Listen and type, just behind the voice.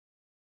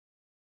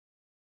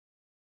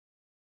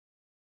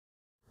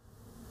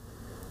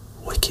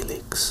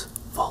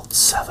Vault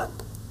 7,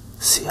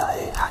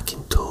 CIA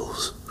hacking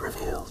tools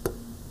revealed.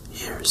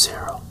 Year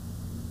 0.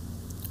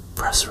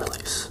 Press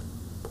release.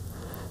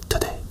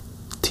 Today,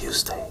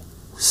 Tuesday,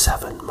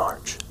 7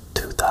 March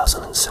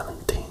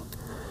 2017,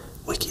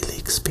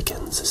 Wikileaks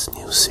begins its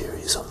new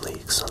series of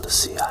leaks on the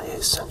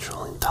CIA's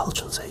Central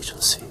Intelligence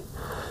Agency,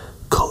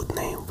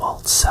 codenamed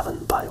Vault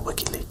 7 by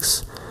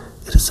Wikileaks.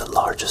 It is the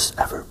largest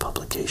ever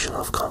publication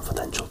of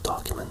confidential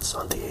documents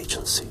on the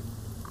agency.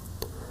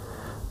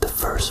 The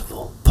first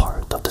full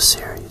part of the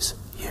series,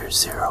 Year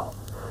 0,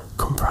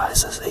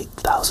 comprises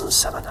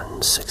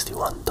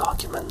 8,761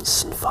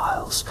 documents and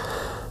files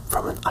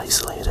from an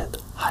isolated,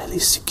 highly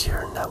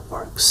secure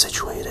network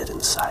situated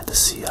inside the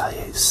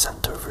CIA's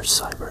Center for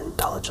Cyber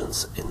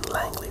Intelligence in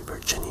Langley,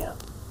 Virginia.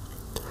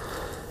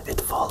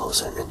 It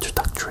follows an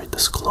introductory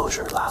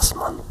disclosure last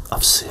month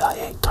of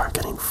CIA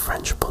targeting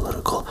French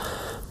political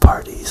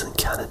parties and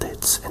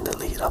candidates in the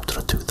lead up to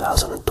the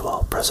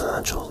 2012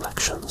 presidential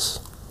elections.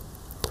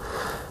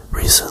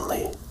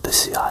 Recently, the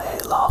CIA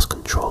lost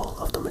control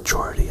of the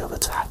majority of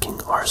its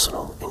hacking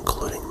arsenal,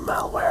 including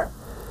malware,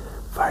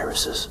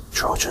 viruses,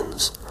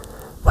 trojans,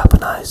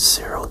 weaponized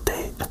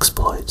zero-day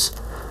exploits,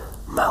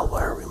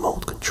 malware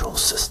remote control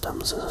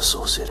systems, and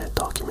associated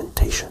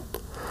documentation.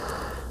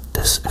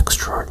 This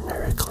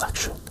extraordinary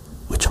collection,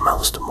 which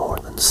amounts to more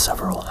than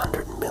several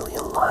 100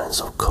 million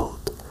lines of code,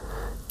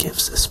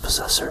 gives its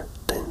possessor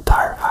the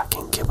entire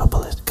hacking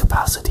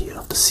capacity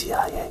of the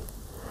CIA.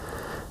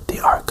 The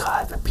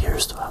archive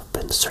appears to have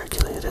been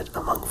circulated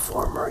among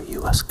former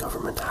US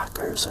government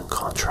hackers and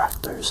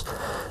contractors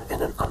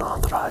in an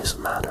unauthorized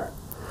manner,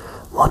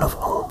 one of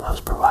whom has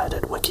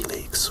provided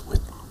Wikileaks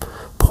with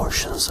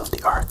portions of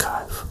the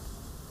archive.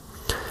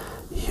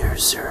 Year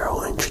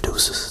 0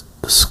 introduces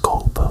the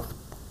scope of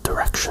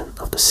direction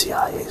of the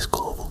CIA's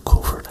global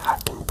covert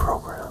hacking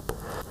program,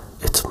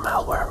 its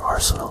malware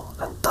arsenal,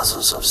 and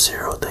dozens of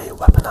zero-day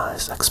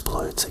weaponized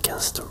exploits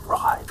against a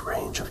wide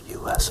range of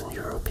US and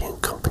European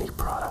company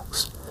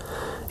products,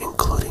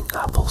 including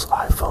Apple's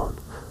iPhone,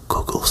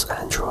 Google's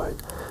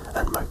Android,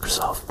 and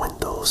Microsoft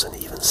Windows, and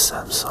even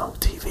Samsung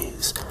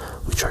TVs,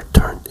 which are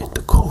turned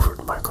into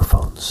covert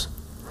microphones.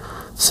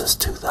 Since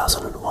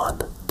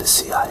 2001, the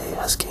CIA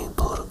has gained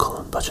political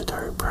and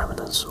budgetary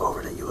prominence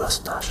over the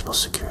US National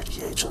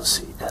Security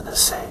Agency,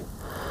 NSA.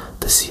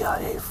 The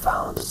CIA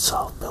found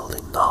itself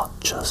building not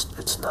just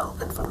its now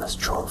infamous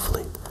drone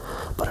fleet,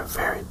 but a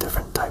very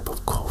different type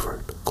of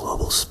covert,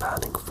 global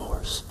spanning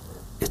force,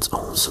 its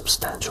own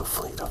substantial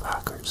fleet of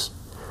hackers.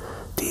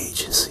 The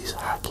agency's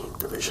hacking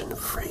division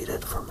freed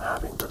it from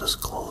having to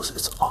disclose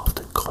its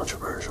often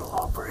controversial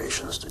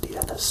operations to the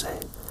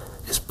NSA,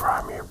 its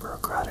primary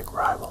bureaucratic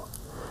rival,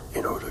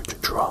 in order to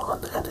draw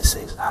on the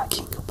NSA's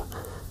hacking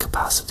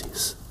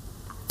capacities.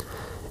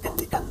 In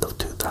the end of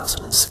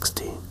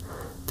 2016,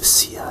 the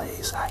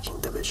CIA's hacking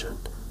division,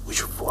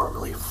 which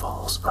formally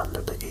falls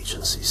under the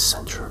agency's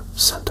Center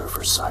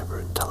for Cyber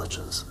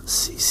Intelligence,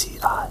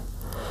 CCI,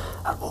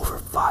 had over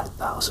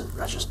 5,000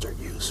 registered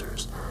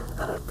users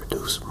and had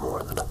produced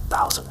more than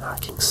 1,000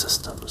 hacking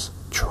systems,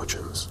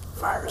 trojans,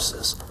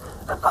 viruses,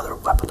 and other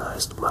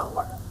weaponized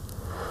malware.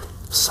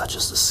 Such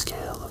is the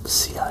scale of the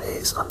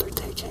CIA's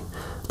undertaking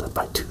that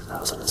by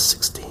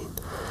 2016,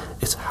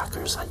 its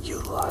hackers had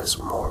utilized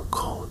more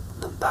code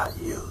than that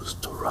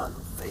used to run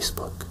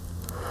Facebook.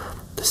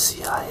 The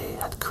CIA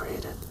had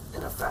created,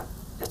 in effect,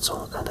 its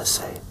own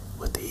NSA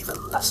with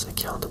even less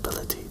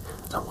accountability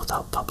and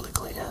without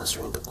publicly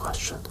answering the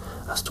question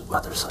as to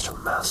whether such a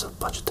massive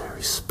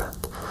budgetary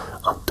spend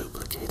on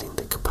duplicating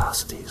the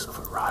capacities of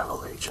a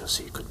rival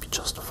agency could be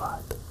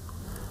justified.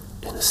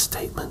 In a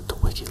statement to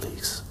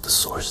Wikileaks, the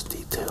source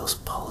details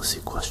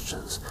policy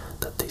questions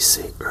that they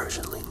say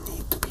urgently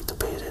need to be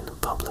debated in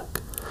public,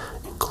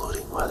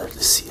 including whether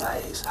the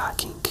CIA's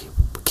hacking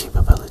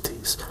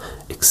capabilities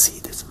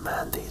exceed its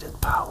mandated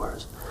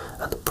powers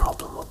and the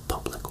problem of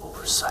public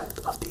oversight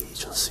of the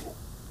agency.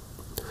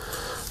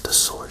 The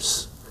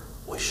source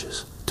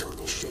wishes to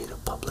initiate a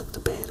public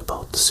debate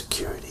about the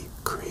security,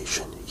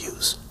 creation,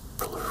 use,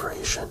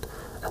 proliferation,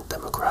 and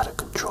democratic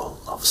control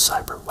of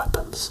cyber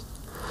weapons.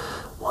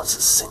 Once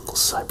a single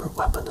cyber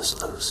weapon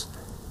is loose,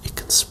 it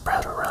can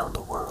spread around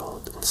the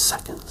world in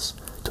seconds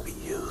to be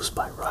used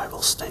by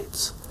rival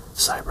states,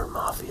 cyber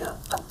mafia,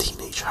 and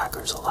teenage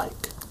hackers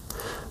alike.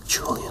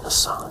 Julian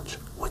Assange,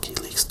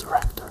 Wikileaks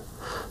director,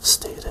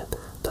 stated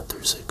that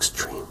there's an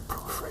extreme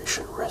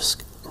proliferation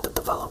risk in the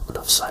development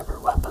of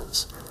cyber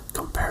weapons.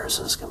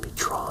 Comparisons can be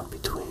drawn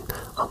between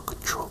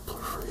uncontrolled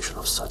proliferation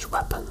of such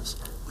weapons,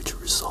 which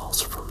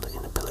results from the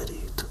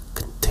inability to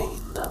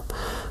contain them,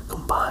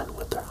 combined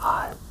with their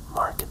high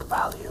market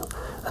value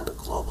and the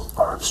global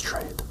arms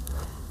trade.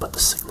 But the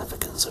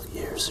significance of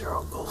Year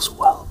 0 goes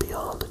well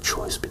beyond the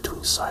choice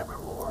between cyber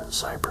war and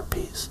cyber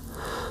peace.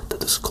 The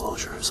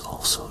disclosure is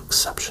also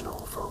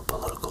exceptional from a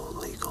political,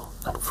 legal,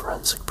 and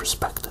forensic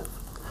perspective.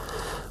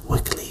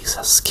 Wikileaks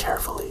has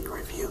carefully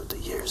reviewed the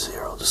Year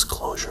 0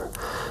 disclosure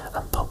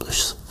and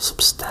published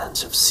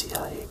substantive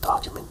CIA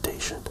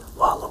documentation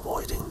while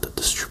avoiding the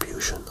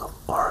distribution of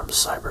arms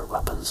cyber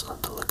weapons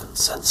until a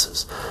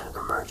consensus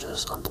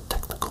emerges on the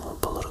technical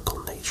and political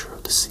nature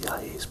of the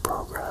CIA's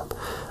program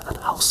and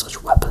how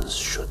such weapons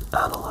should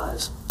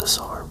analyze,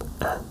 disarm,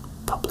 and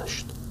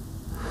published.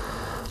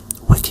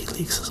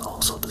 Wikileaks has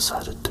also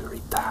decided to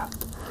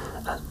redact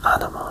and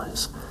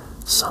anonymize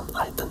some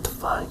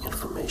identifying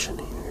information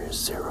in year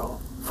 0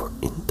 for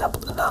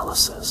in-depth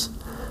analysis.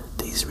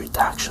 These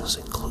redactions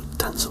include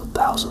tens of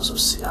thousands of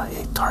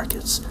CIA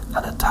targets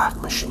and attack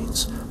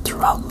machines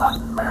throughout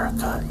Latin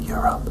America,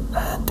 Europe,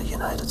 and the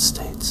United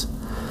States.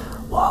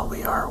 While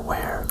we are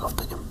aware of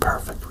the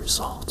imperfect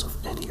results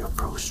of any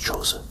approach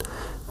chosen,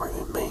 we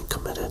remain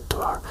committed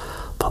to our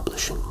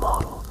publishing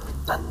model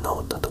and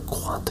note that the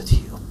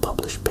quantity of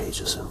published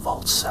pages in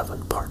Vault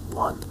 7 Part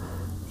 1,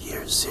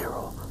 Year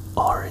 0,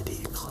 already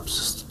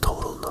eclipses the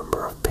total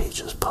number of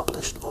pages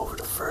published over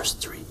the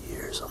first 3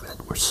 years of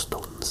Edward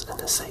Snowden's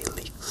NSA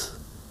leaks.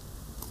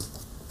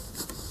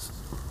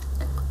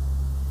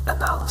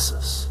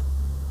 Analysis.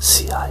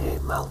 CIA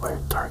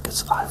malware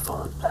targets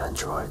iPhone,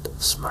 Android,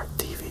 smart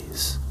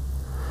TVs.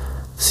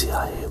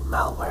 CIA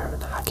malware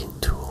and hacking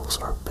tools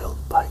are built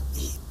by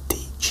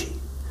EDG,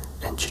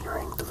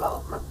 Engineering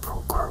Development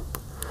Group,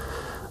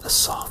 a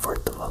software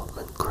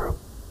development group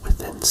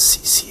within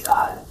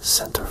CCI,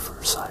 Center for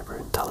Cyber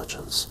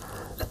Intelligence,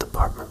 a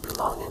department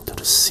belonging to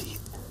the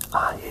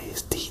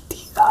CIA's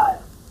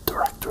DDI,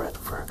 Directorate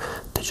for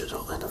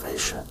Digital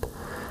Innovation.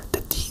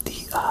 The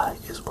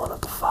DDI is one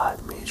of the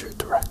 5 major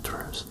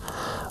directorates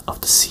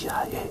of the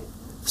CIA.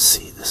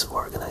 See this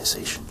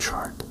organization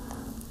chart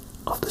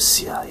of the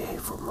CIA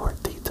for more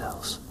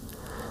details.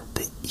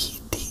 The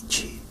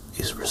EDG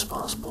is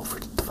responsible for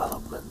the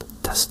development,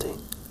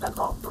 testing, and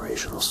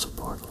operational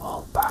support of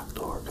all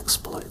backdoor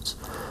exploits,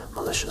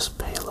 malicious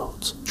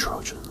payloads,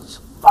 trojans,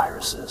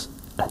 viruses,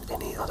 and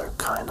any other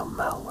kind of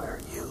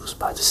malware used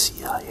by the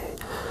CIA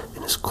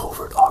in its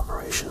covert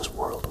operations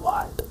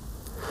worldwide.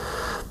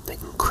 The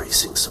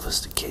increasing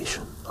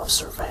sophistication of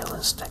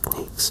surveillance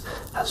techniques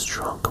has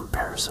drawn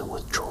comparison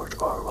with George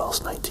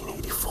Orwell's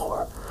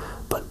 1984,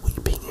 but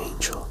Weeping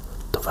Angel,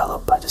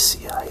 developed by the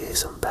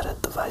CIA's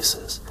Embedded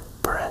Devices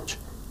branch,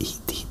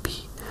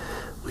 EDB,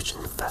 which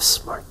infests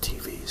smart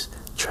TVs,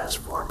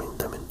 transforming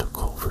them into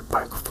covert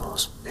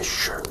microphones, is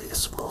surely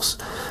its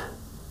most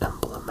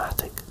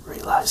emblematic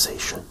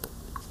realization.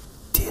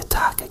 The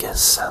attack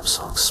against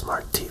Samsung's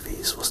smart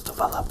TVs was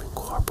developed in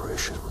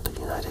cooperation with the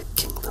United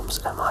Kingdom's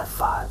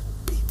MI5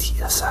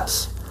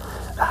 BTSS.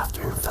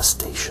 After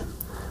infestation,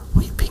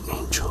 Weeping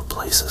Angel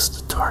places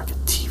the target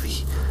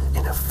TV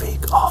in a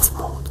fake off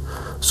mode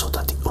so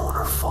that the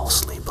owner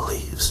falsely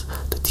believes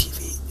the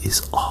TV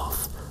is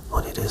off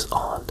when it is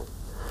on.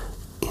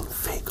 In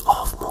fake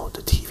off mode,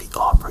 the TV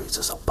operates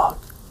as a bot,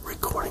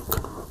 recording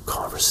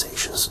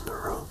conversations in the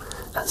room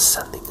and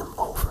sending them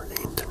over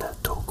the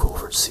internet to a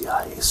covert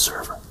CIA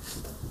server.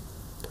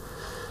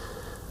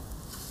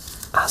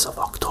 As of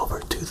October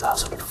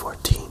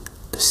 2014,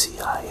 the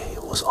CIA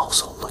was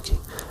also looking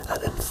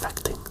at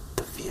infecting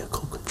the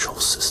vehicle control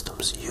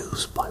systems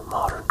used by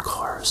modern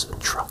cars and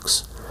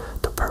trucks.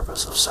 The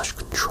purpose of such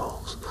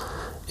controls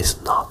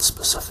is not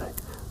specific,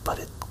 but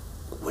it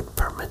would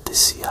permit the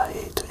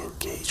CIA to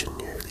engage in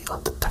nearly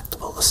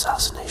undetectable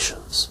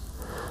assassinations.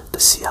 The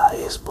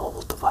CIA's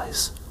mobile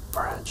device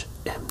branch,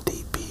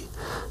 MDB,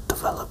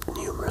 developed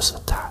numerous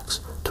attacks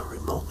to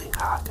remotely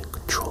hack and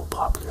control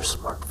popular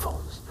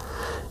smartphones.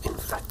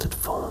 Infected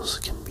phones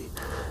can be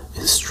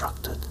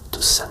instructed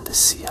to send the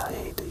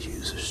CIA the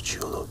user's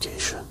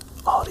geolocation,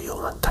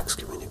 audio and text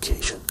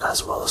communication,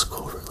 as well as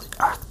covertly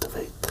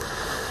activate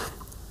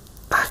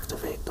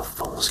the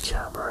phone's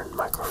camera and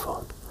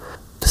microphone.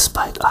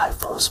 Despite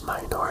iPhone's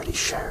minority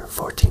share,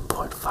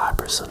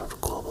 14.5% of the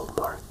global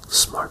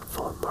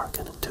smartphone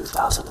market in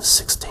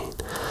 2016,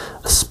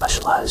 a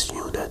specialized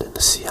unit in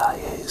the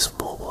CIA's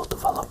mobile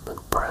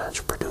development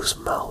branch produced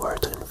malware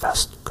to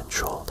infest,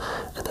 control,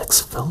 and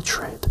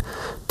exfiltrate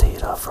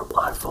data from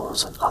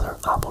iPhones and other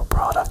Apple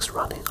products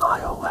running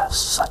iOS,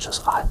 such as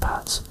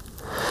iPads.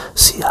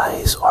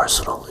 CIA's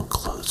arsenal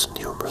includes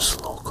numerous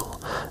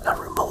local and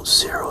remote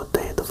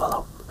zero-day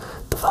developed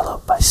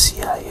by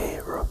CIA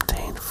or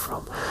obtained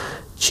from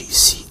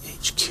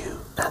GCHQ,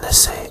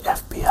 NSA,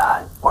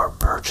 FBI, or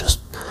purchased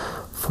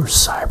for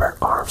cyber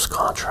arms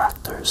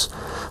contractors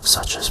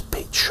such as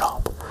Bait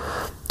Shop.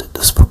 The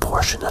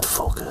disproportionate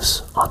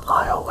focus on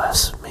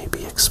iOS may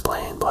be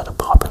explained by the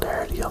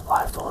popularity of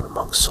iPhone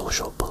among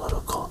social,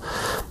 political,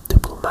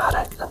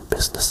 diplomatic, and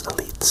business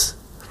elites.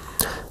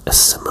 A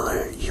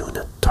similar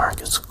unit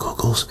targets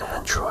Google's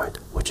Android,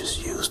 which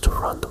is used to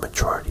run the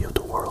majority of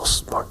the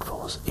world's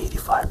smartphones,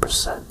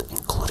 85%,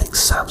 including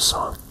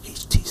Samsung,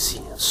 HTC,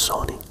 and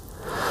Sony.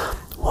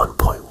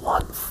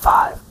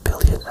 1.15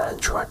 billion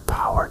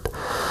Android-powered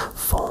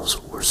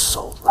phones were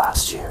sold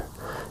last year.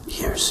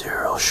 Year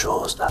 0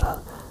 shows that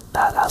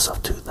as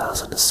of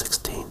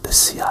 2016, the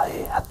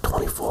CIA had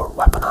 24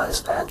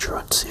 weaponized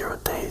Android 0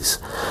 days,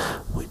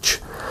 which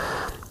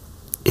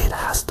it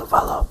has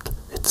developed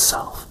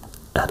itself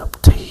and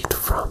obtained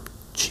from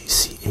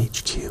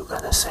GCHQ,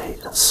 NSA,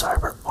 and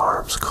cyber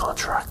arms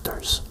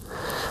contractors.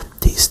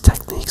 These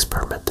techniques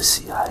permit the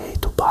CIA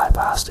to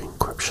bypass the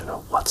encryption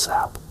of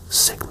WhatsApp,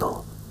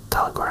 Signal,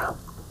 Telegram,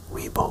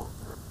 Weibo,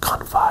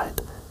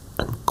 Confide,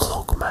 and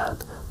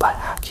Cloakman by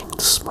hacking the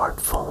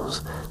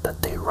smartphones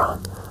that they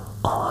run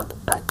on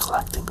and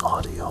collecting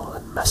audio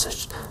and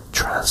message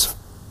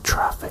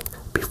traffic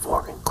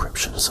before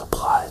encryption is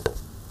applied.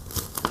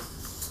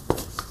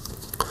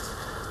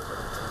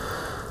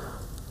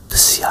 The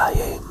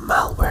CIA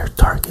malware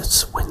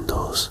targets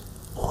Windows,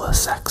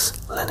 OS X,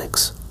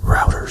 Linux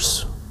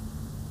routers.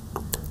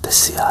 The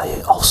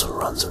CIA also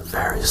runs a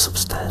very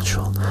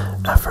substantial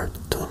effort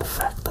to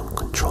infect and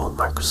control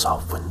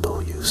Microsoft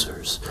Windows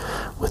users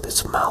with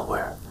its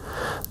malware.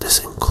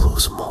 This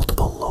includes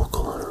multiple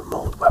local and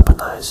remote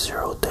weaponized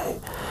zero-day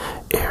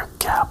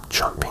air-gap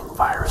jumping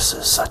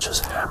viruses such as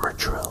Hammer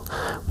Drill,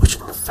 which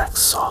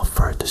infects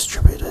software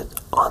distributed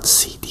on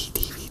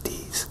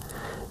CD-DVDs,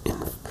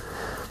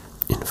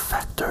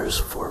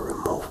 infectors for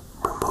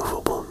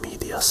removable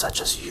media such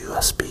as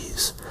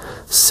USBs,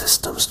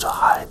 systems to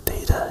hide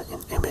data in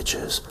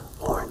images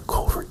or in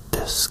covert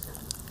disk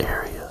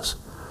areas,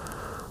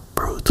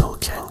 Brutal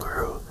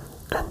Kangaroo,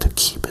 and to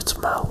keep its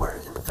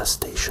malware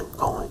infestation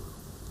going.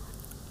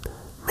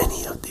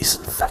 Many of these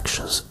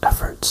infections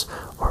efforts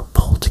are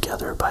pulled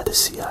together by the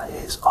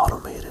CIA's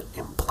Automated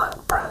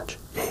Implant Branch,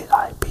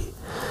 AIB,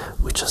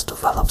 which has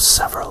developed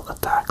several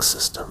attack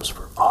systems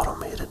for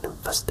automated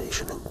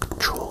infestation and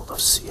control of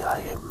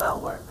CIA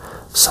malware,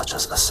 such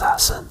as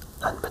Assassin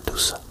and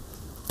Medusa.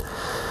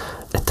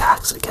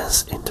 Attacks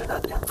against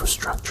internet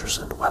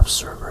infrastructures and web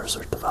servers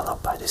are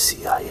developed by the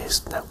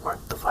CIA's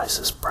Network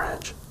Devices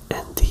Branch,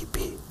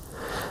 NDB.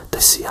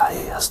 The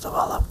CIA has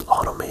developed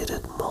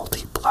automated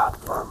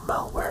multi-platform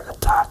malware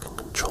attack and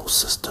control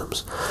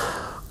systems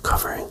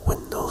covering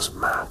Windows,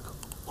 Mac,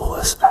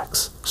 OS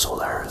X,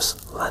 Solaris,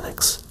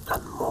 Linux,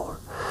 and more,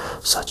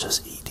 such as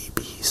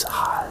EDB's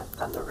Hive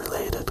and the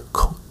related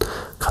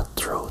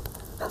cutthroat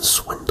and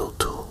swindle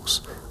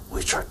tools,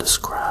 which are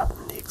described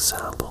in the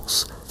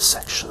examples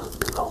sections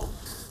below.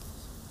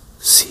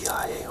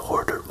 CIA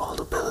hoarder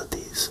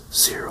vulnerabilities,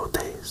 0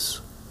 days.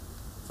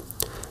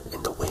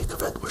 In the wake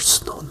of Edward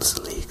Snowden's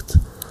leaks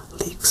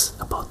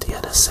about the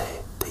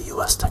NSA, the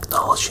U.S.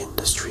 technology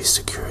industry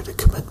secured a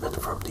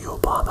commitment from the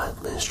Obama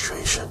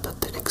administration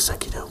that the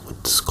executive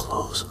would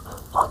disclose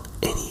on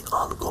any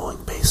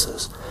ongoing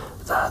basis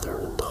rather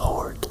than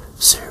hoard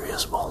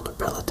serious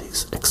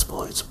vulnerabilities,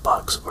 exploits,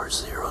 bugs, or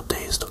 0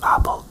 days to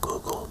Apple,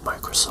 Google,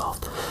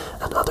 Microsoft,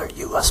 and other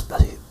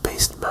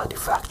US-based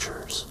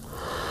manufacturers.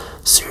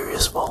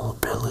 Serious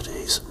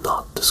vulnerabilities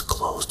not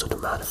disclosed to the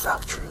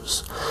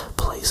manufacturers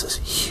places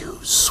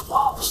huge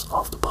swaths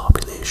of the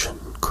population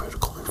and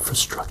critical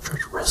infrastructure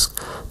at risk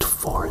to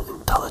foreign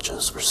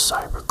intelligence or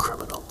cyber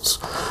criminals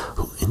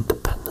who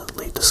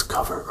independently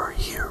discover or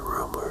hear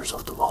rumors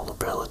of the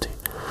vulnerability.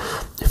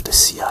 If the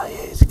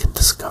CIA can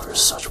discover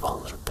such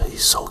vulnerabilities,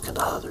 so can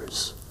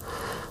others.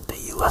 The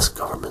US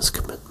government's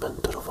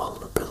commitment to the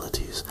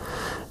vulnerabilities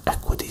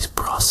equities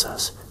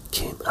process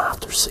came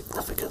after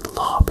significant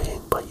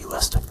lobbying by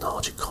US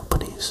technology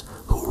companies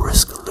who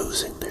risk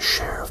losing their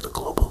share of the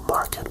global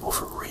market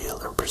over real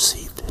and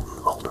perceived hidden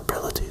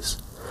vulnerabilities.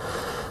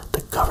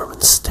 The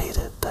government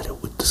stated that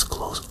it would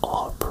disclose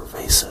all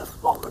pervasive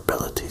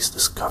vulnerabilities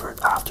discovered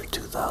after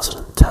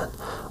 2010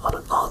 on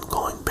an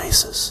ongoing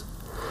basis.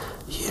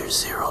 Year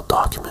Zero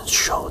documents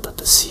show that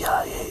the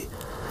CIA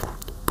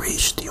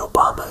breached the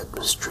Obama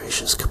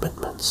administration's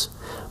commitments.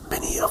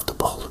 Many of the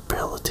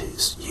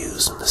vulnerabilities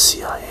used in the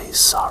CIA's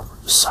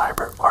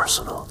cyber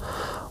arsenal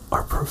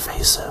are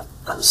pervasive,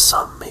 and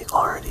some may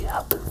already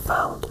have been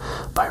found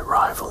by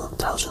rival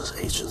intelligence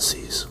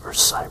agencies or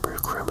cyber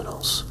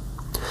criminals.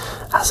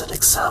 As an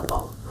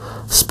example,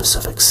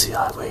 specific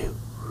CIA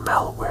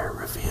malware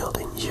revealed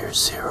in Year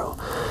Zero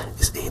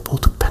is able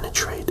to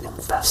penetrate,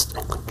 infest,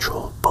 and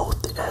control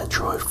both the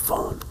Android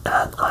phone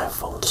and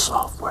iPhone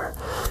software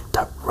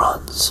that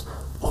runs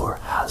or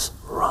has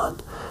run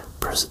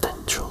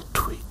presidential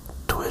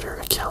Twitter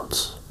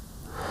accounts.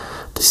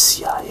 The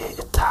CIA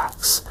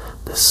attacks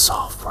this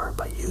software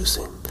by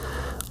using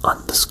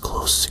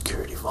undisclosed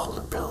security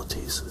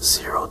vulnerabilities,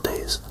 0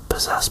 days,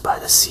 possessed by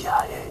the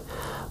CIA.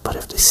 But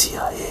if the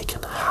CIA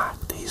can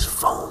hack these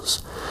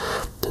phones,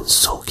 then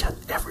so can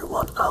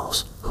everyone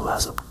else who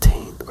has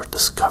obtained or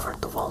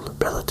discovered the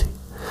vulnerability.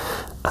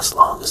 As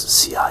long as the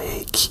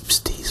CIA keeps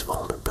these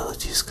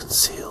vulnerabilities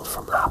concealed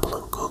from Apple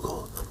and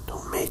Google,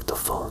 who make the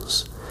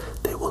phones,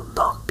 they will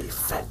not be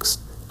fixed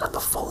and the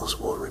phones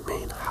will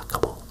remain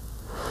hackable.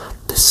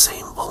 The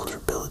same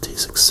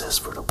vulnerabilities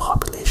exist for the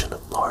population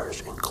at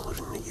large,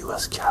 including the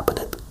US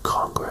Cabinet,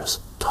 Congress,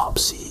 top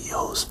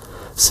CEOs,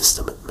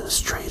 system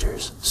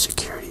administrators,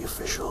 security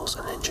officials,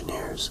 and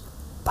engineers.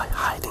 By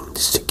hiding the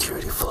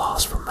security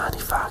flaws from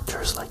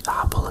manufacturers like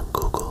Apple and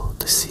Google,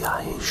 the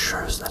CIA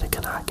ensures that it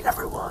can hack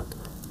everyone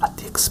at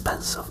the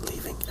expense of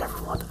leaving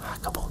everyone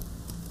hackable.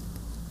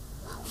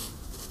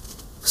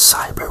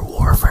 Cyber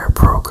warfare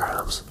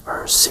programs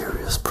are a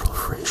serious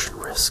proliferation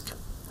risk.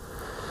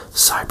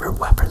 Cyber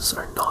weapons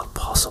are not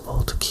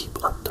possible to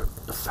keep under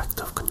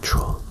effective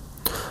control.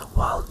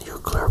 While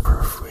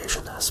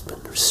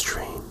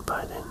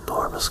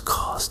enormous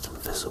cost and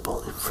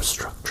visible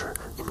infrastructure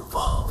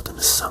involved in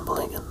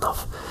assembling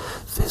enough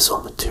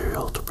fissile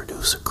material to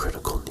produce a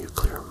critical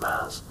nuclear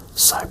mass.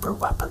 Cyber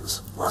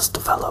weapons, once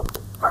developed,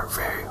 are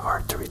very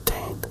hard to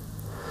retain.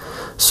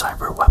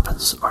 Cyber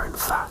weapons are in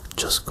fact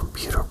just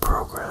computer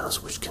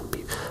programs which can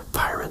be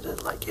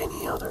pirated like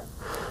any other.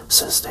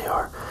 Since they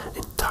are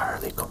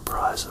entirely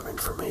comprised of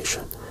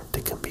information,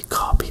 they can be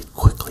copied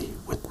quickly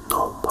with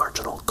no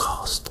marginal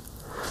cost.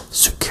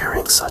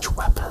 Securing such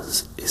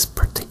weapons is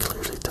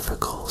particularly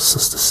difficult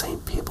since the same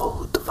people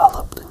who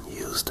developed and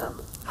used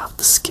them have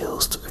the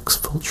skills to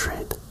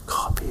exfiltrate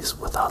copies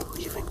without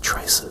leaving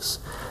traces,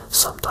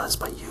 sometimes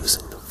by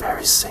using the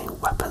very same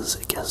weapons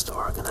against the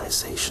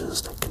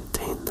organizations that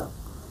contain them.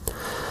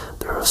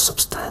 There are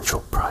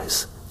substantial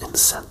price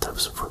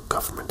incentives for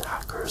government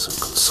hackers and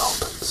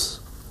consultants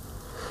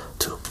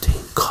to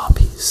obtain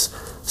copies,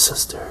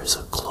 since there is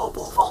a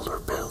global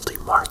vulnerability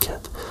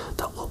market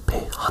that will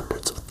pay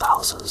hundreds of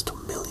thousands to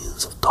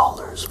millions of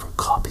dollars for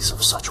copies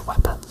of such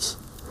weapons.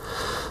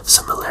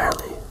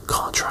 Similarly,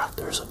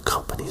 contractors and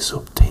companies who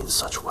obtain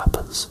such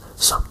weapons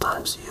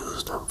sometimes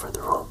use them for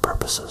their own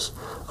purposes,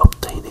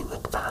 obtaining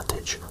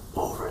advantage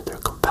over their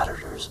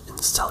competitors in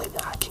selling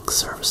hacking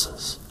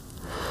services.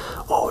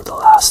 Over the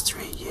last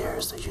 3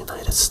 years, the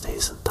United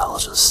States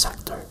intelligence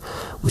sector,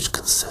 which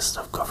consists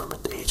of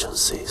government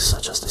agencies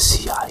such as the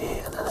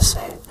CIA and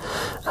NSA,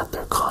 and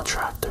their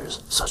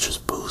contractors such as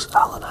Booz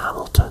Allen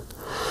Hamilton,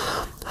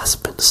 has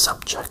been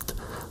subject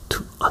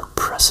to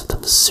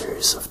unprecedented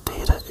series of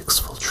data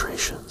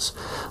exfiltrations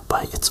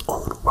by its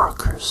own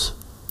workers.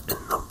 A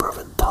number of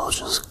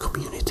intelligence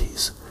community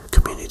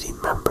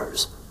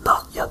members,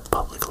 not yet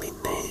publicly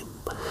named,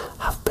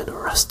 have been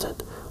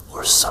arrested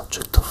or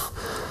subject to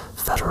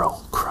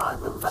federal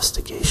crime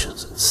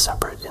investigations in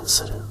separate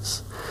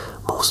incidents.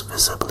 Most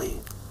visibly,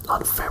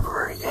 on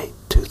February 8,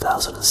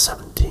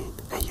 2017,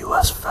 a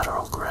U.S.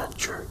 federal grand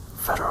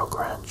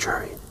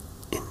jury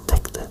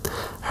indicted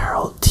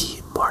Harold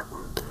T.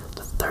 Martin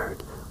III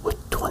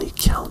with 20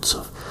 counts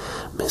of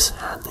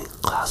mishandling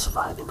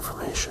classified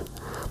information.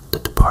 The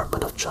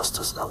Department of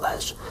Justice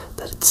alleged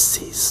that it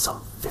seized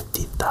some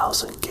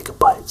 50,000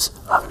 gigabytes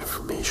of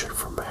information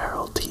from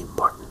Harold T.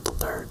 Martin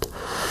III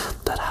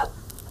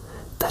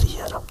that he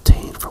had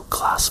obtained from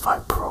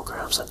classified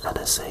programs at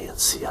NSA and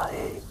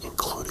CIA,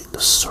 including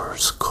the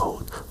source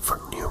code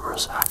for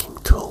numerous hacking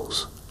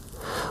tools.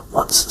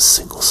 Once a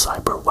single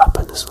cyber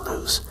weapon is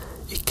loose,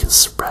 it can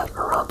spread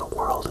around the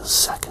world in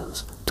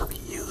seconds to be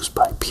used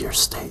by peer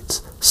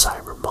states,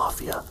 cyber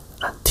mafia,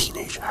 and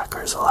teenage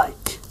hackers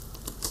alike.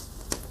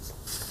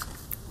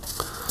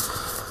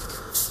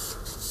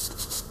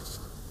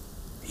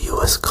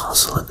 U.S.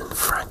 consulate in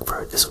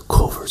Frankfurt is a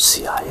covert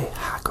CIA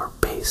hacker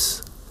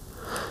base.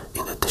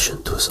 In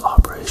addition to its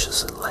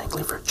operations in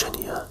Langley,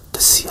 Virginia,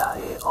 the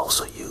CIA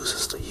also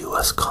uses the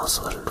U.S.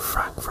 consulate in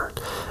Frankfurt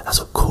as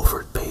a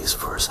covert base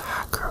for its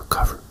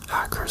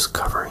hackers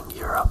covering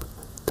Europe,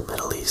 the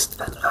Middle East,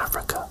 and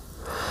Africa.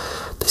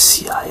 The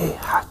CIA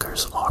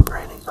hackers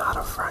operating out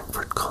of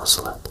Frankfurt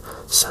Consulate,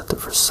 Center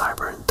for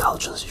Cyber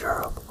Intelligence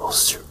Europe, or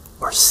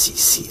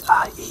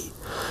CCIE,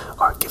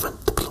 are given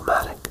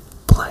diplomatic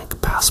blank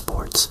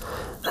passports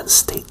and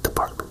State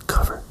Department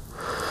cover.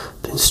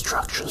 The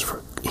instructions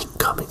for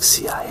incoming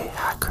CIA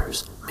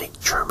hackers make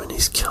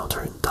Germany's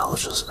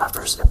counterintelligence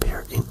efforts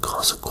appear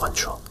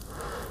inconsequential.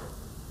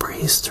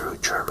 Breeze through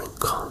German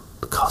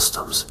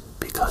customs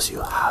because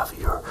you have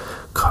your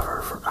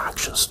cover for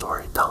action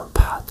story down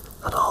pat,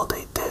 and all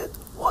they did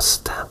was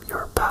stamp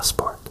your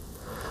passport.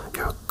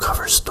 Your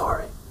cover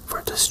story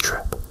for this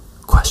trip.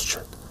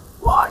 Question: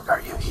 why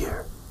are you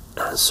here?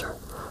 Answer: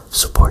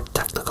 support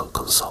technical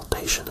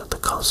consultation at the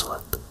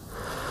consulate.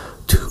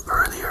 Two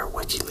earlier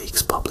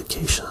Wikileaks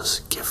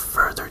publications give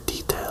further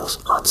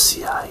details on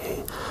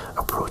CIA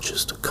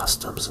approaches to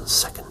customs and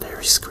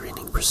secondary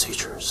screening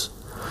procedures.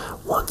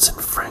 Once in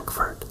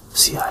Frankfurt,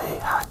 CIA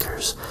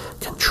hackers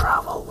can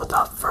travel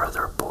without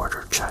further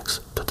border checks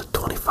to the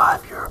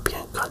 25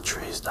 European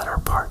countries that are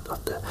part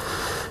of the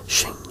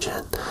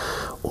Schengen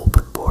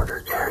open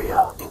border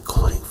area,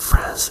 including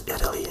France,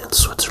 Italy, and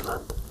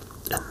Switzerland.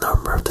 A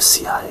number of the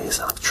CIA's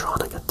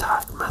electronic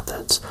attack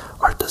methods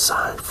are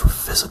designed for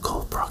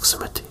physical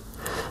proximity.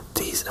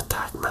 These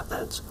attack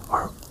methods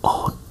are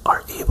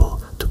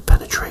able to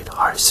penetrate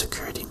high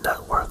security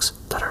networks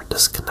that are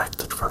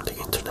disconnected from the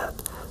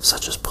internet,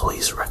 such as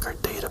police record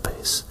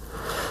database.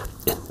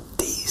 In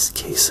these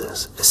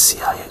cases, a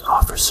CIA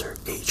officer,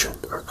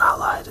 agent, or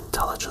allied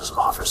intelligence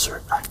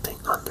officer acting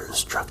under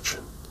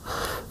instruction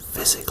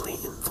physically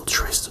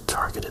infiltrates the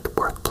targeted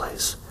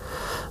workplace.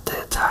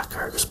 The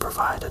attacker is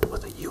provided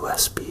with a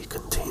USB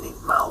containing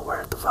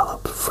malware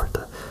developed for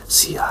the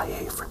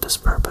CIA for this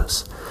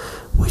purpose,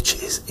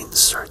 which is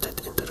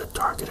inserted into the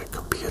targeted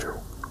computer.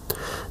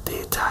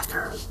 The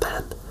attacker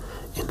then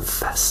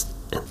infests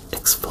and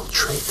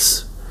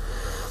exfiltrates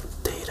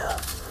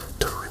data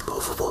to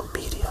removable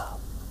media.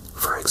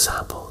 For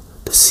example,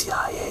 the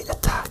CIA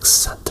Attack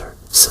Center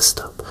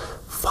system,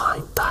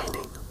 fine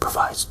dining,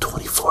 provides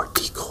 24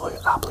 decoy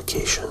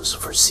applications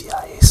for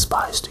CIA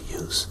spies to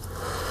use.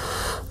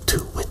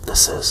 2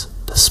 witnesses.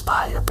 The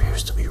spy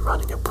appears to be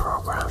running a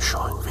program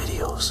showing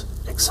videos,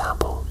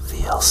 example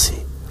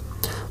VLC,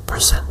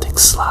 presenting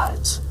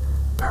slides,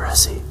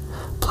 Perezi,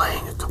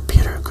 playing a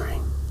computer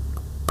game,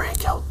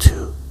 Breakout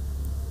 2,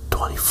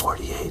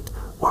 2048,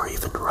 or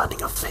even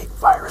running a fake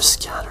virus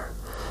scanner,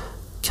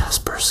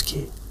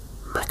 Kaspersky,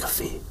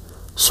 McAfee,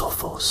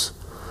 Sophos.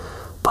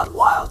 But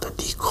while the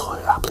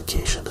decoy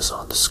application is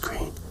on the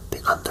screen,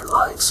 the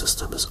underlying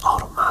system is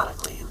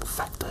automatically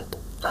infected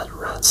and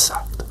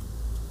ransacked.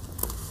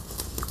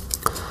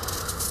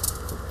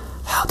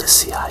 How the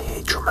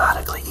CIA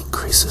dramatically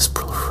increases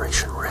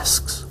proliferation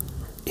risks.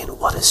 In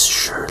what is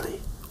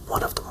surely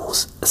one of the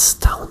most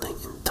astounding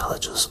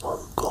intelligence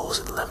own goals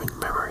in living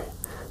memory,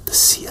 the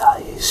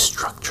CIA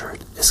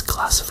structured its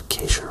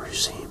classification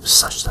regime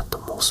such that the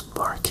most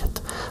market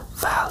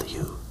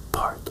value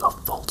part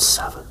of Vault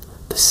 7,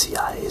 the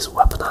CIA's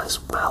weaponized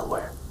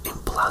malware,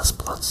 implants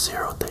plus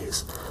 0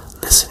 days,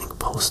 listening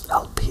post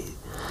LP,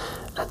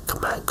 and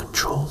command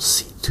control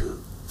C2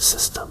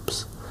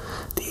 systems.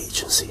 The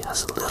agency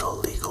has little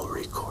legal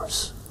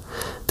recourse.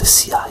 The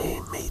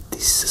CIA made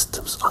these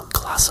systems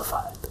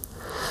unclassified.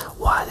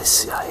 Why the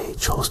CIA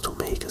chose to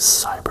make its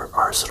cyber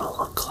arsenal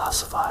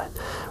unclassified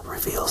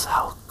reveals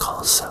how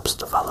concepts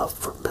developed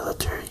for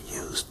military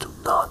use do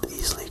not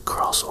easily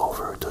cross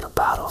over to the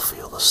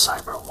battlefield of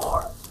cyber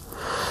war.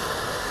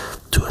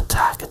 To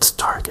attack its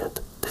target,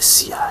 the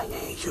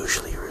CIA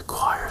usually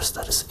requires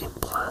that its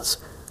implants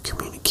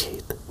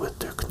communicate with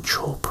their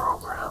control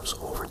programs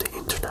over the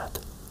internet.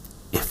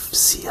 If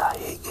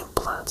CIA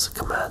implants,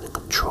 command and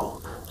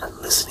control, and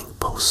listening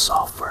post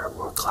software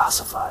were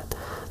classified,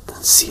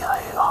 then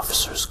CIA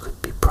officers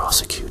could be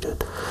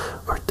prosecuted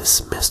or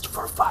dismissed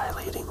for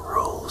violating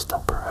rules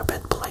that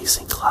prohibit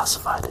placing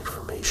classified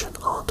information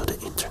onto the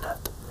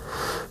internet.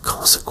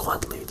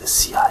 Consequently, the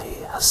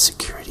CIA has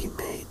secretly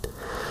made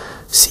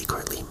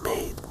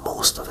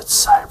most of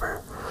its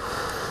cyber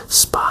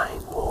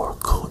spying war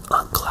code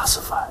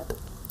unclassified.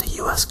 The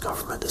US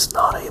government is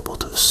not able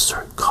to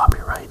assert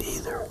copyright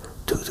either,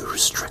 due to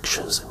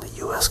restrictions in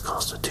the US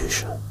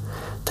Constitution.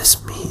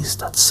 This means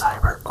that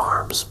cyber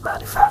arms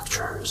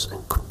manufacturers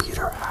and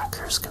computer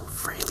hackers can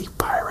freely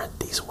pirate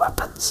these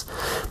weapons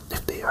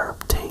if they are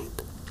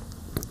obtained.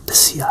 The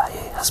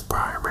CIA has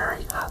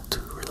primarily had to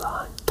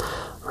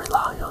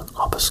rely on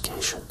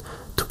obfuscation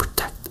to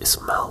protect its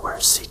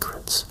malware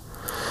secrets.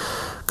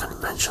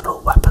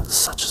 Conventional weapons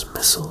such as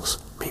missiles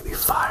may be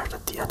fired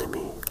at the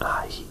enemy,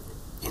 i.e.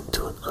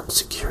 into an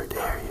unsecured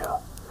area.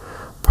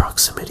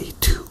 Proximity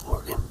to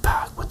or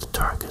impact with the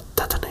target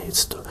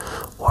detonates the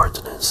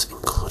ordnance,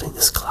 including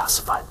its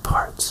classified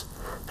parts.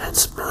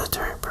 Hence,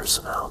 military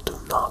personnel do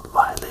not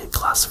violate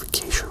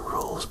classification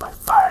rules by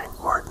firing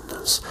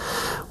ordnance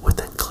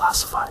within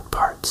classified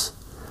parts.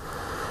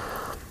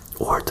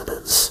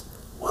 Ordnance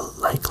will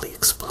likely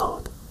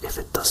explode. If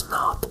it does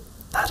not,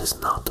 that is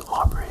not the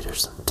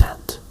operator's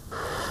intent.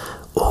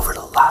 Over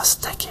the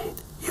last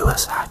decade,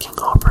 US hacking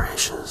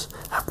operations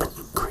have been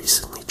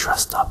increasingly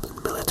dressed up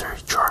in military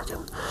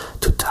jargon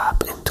to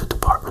tap into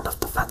Department of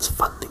Defense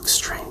funding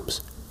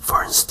streams.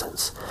 For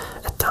instance,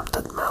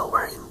 attempted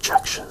malware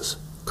injections,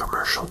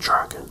 commercial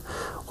jargon,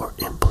 or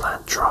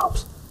implant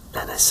drops,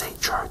 NSA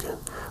jargon,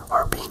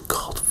 are being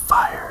called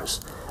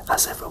fires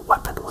as if a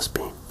weapon was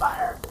being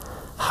fired.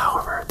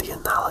 However, the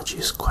analogy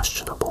is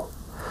questionable.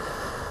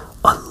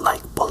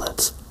 Unlike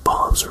bullets,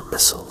 bombs, or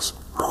missiles,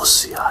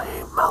 most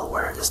CIA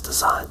malware is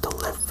designed to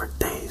live for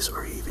days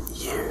or even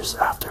years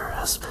after it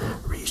has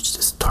reached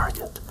its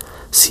target.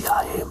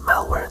 CIA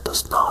malware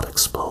does not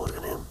explode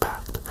in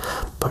impact,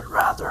 but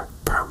rather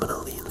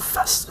permanently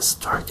infests its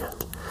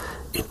target.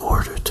 In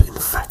order to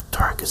infect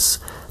target's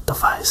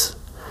device,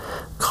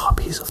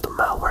 copies of the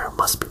malware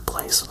must be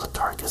placed on the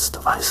target's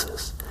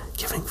devices,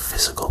 giving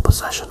physical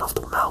possession of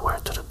the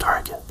malware to the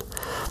target.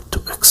 To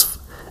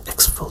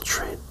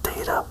exfiltrate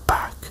data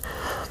back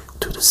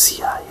to the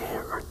CIA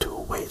or to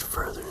await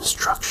further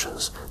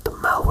instructions, the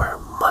malware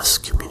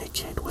must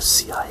communicate with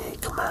CIA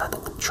command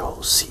and control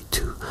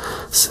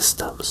C2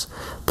 systems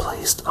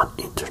placed on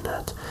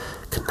internet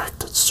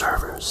connected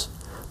servers.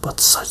 But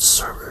such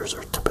servers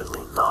are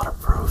typically not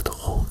approved to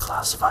hold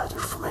classified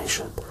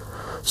information,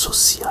 so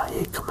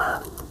CIA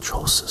command and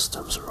control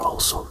systems are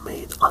also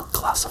made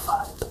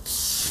unclassified.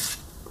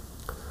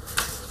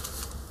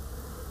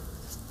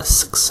 A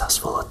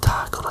successful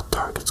attack on a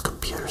target's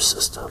computer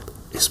system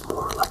is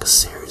more like a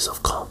series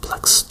of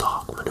complex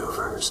stock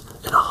maneuvers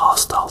in a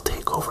hostile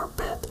takeover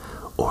bid,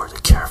 or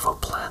the careful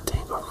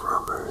planting of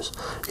rumors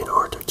in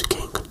order to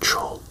gain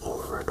control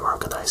over an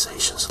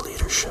organization's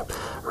leadership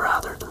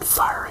rather than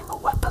firing a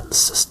weapons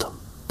system.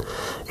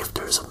 If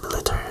there is a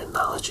military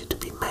analogy to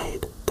be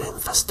made, the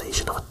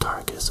infestation of a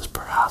target is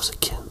perhaps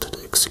akin to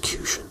the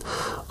execution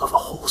of a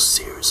whole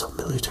series of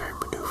military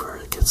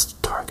maneuvers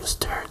against the target's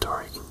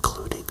territory,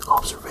 including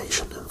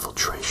observation,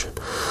 infiltration,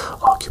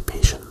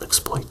 occupation, and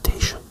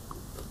exploitation.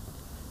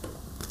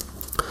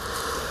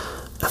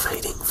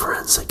 Evading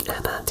forensic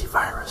and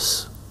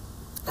antivirus.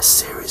 A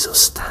series of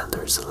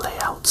standards lay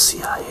out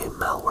CIA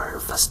malware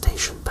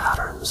infestation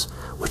patterns,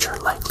 which are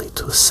likely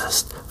to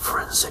assist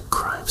forensic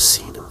crime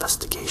scene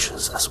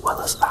investigations, as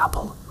well as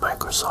Apple,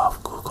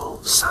 Microsoft, Google,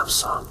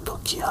 Samsung,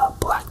 Nokia,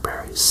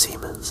 BlackBerry,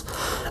 Siemens,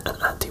 and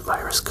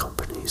antivirus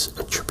companies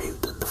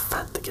attribute and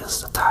defend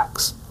against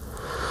attacks.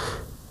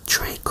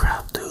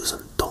 Tradecraft do's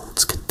and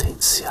don'ts contain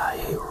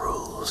CIA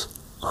rules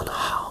on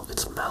how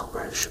its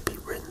malware should be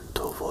written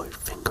to avoid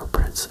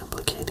fingerprints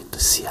implicating the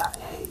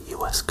CIA,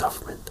 US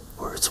government,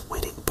 or its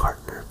winning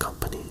partner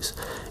companies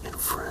in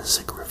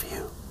forensic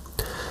review.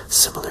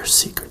 Similar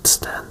secret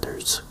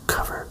standards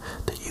cover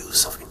the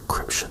use of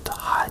encryption to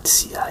hide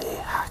CIA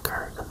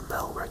hacker and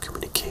malware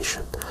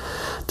communication,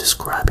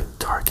 describing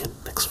target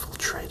and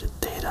exfiltrated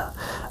data,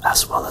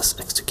 as well as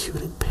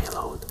executing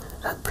payload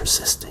and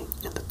persisting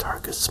in the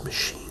target's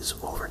machines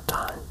over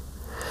time.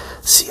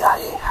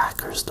 CIA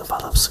hackers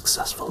develop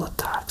successful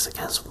attacks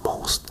against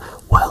most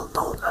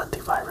well-known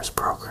antivirus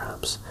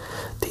programs.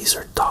 These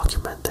are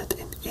documented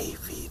in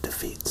AV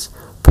defeats,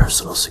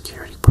 personal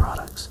security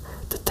products,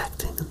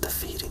 detecting and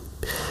defeating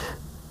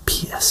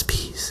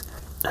PSPs,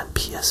 and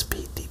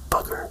PSP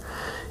debugger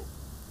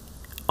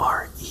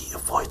RE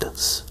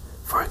avoidance.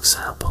 For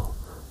example,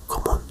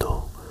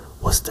 Commando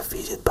was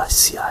defeated by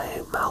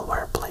CIA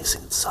malware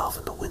placing itself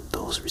in the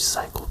Windows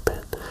recycle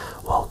bin,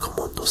 while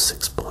Commando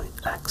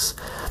 6.x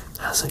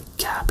has a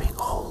gaping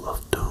hole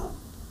of doom.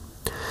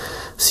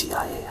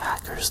 CIA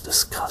hackers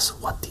discuss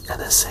what the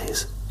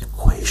NSA's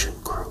equation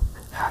group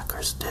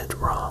hackers did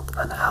wrong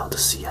and how the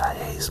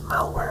CIA's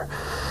malware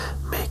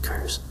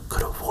makers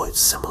could avoid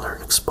similar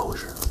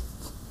exposure.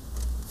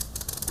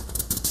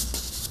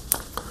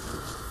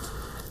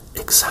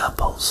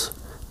 Examples: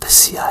 the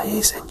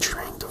CIA's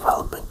Engineering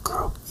Development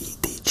Group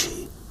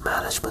EDG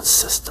management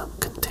system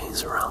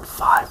contains around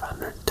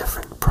 500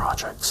 different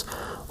projects,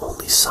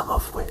 only some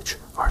of which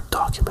are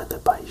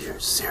documented by year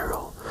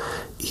 0,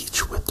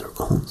 each with their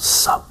own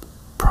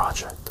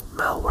sub-project,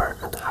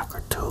 malware and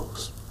hacker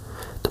tools.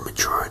 The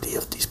majority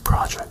of these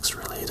projects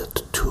related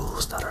to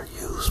tools that are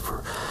used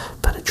for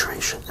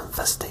penetration,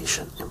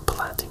 infestation,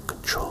 implanting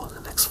control,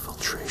 and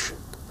exfiltration.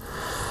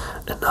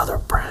 Another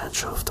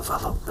branch of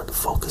development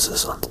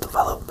focuses on the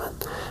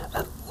development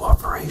and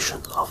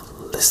operation of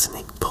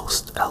listening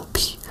post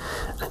LP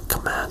and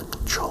command and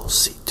control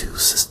C2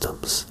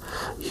 systems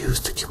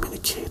used to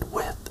communicate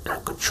with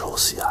and control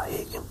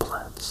CIA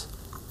implants.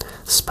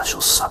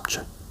 Special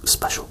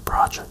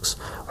projects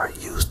are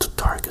used to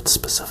target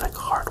specific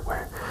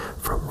hardware,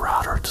 from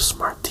router to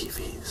smart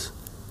TVs.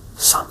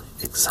 Some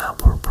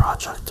example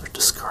projects are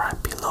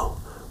described below,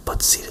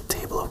 but see the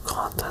table of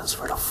contents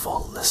for the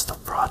full list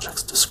of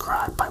projects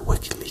described by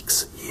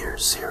Wikileaks year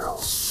 0.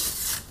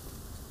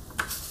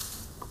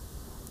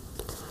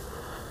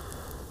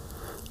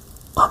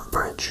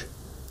 Umbrage.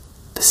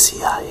 The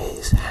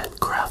CIA's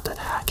handcrafted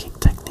hacking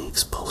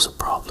techniques pose a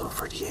problem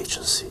for the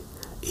agency.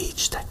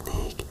 Each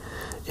technique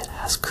it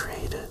has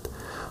created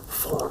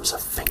forms a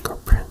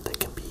fingerprint that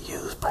can be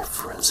used by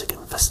forensic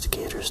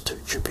investigators to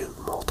attribute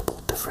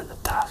multiple different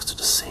attacks to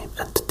the same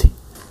entity.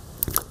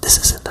 This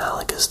is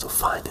analogous to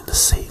finding the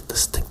same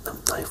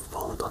distinctive knife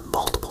wound on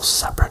multiple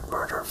separate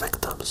murder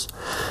victims.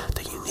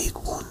 The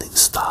unique wounding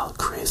style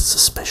creates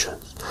suspicion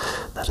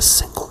that a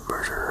single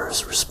murderer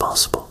is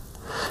responsible.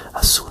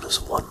 As soon as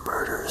one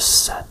murder is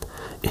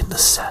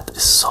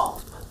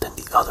solved, then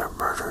the other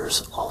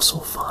murderers also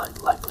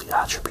find likely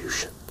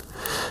attribution.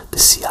 The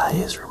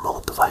CIA's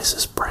Remote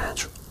Devices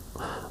Branch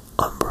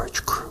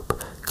Umbrage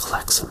Group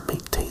collects and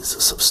maintains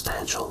a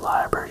substantial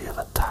library of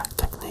attack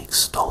techniques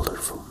stolen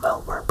from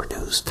malware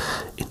produced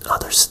in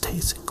other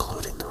states,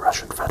 including the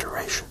Russian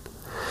Federation.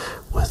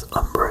 With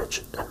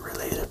Umbrage and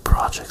related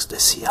projects, the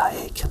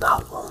CIA can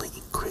not only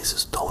increase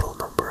its total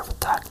number of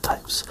attack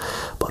types,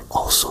 but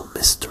also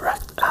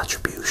misdirect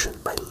attribution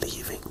by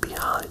leaving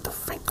behind the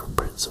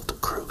fingerprints of the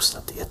groups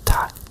that the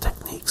attack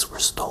techniques were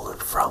stolen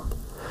from.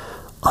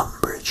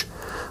 Umbrage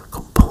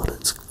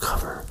components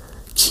cover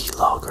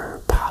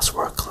keylogger,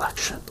 password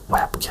collection,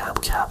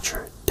 webcam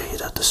capture,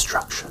 data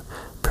destruction,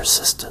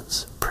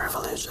 persistence,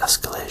 privilege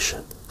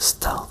escalation,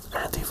 stealth,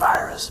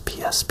 antivirus,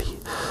 PSP,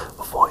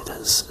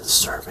 avoidance, and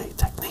survey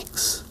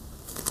techniques.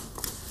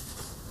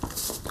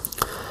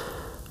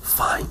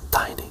 Fine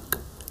dining.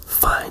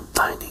 Fine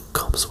dining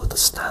comes with a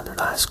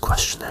standardized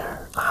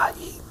questionnaire,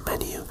 i.e.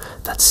 menu,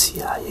 that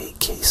CIA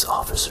case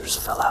officers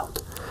fill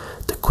out.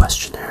 The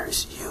questionnaire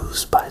is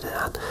used by the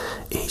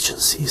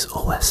agency's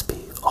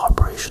OSB,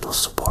 Operational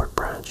Support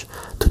Branch,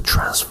 to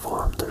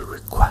transform the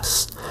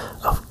requests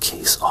of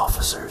case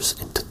officers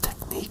into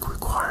technique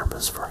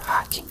requirements for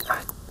hacking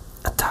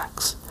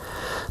attacks,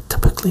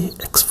 typically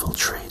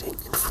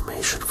exfiltrating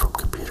information from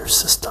computer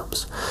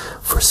systems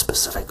for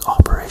specific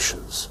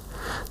operations.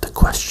 The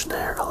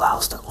questionnaire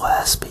allows the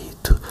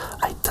OSB to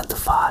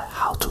identify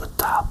how to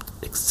adapt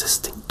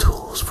existing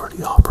tools for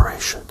the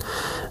operation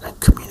and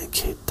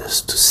communicate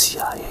this to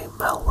CIA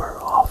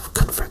malware off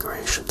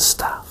configuration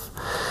staff.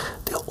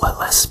 The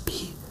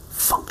OSB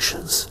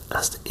functions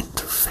as the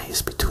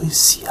interface between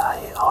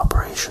CIA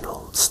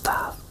operational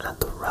staff and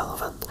the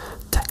relevant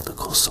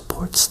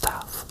support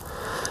staff.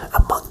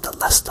 Among the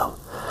list of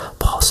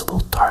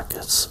possible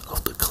targets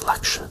of the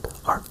collection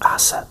are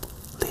asset,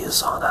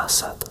 liaison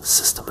asset,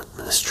 system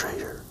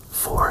administrator,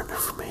 foreign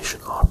information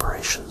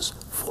operations,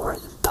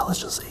 foreign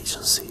intelligence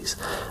agencies,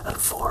 and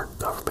foreign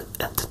government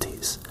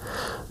entities.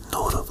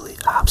 Notably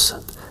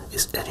absent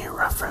is any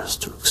reference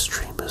to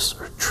extremists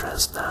or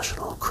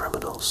transnational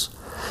criminals.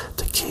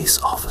 The case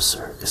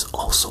officer is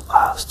also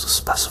asked to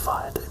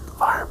specify the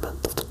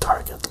environment of the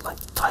target, like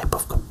type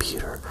of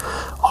computer,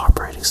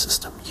 operating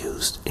system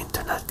used,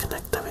 internet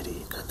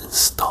connectivity, and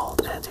installed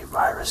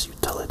antivirus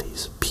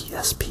utilities,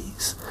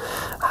 PSPs,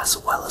 as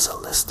well as a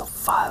list of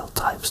file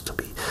types to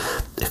be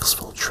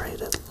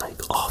exfiltrated, like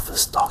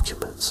office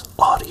documents,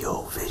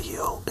 audio,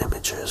 video,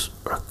 images,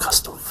 or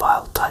custom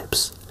file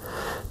types.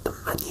 The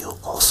menu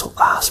also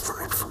asks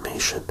for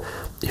information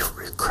if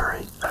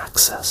recurring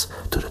access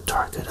to the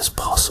target is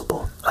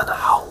possible and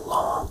how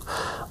long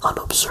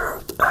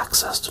unobserved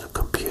access to the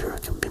computer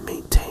can be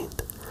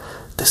maintained.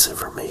 This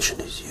information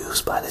is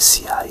used by the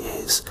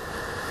CIA's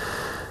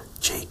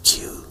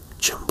chycho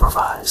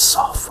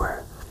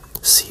software.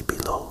 See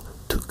below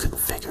to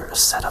configure a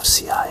set of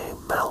CIA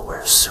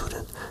malware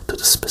suited to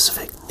the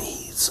specific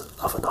needs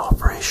of an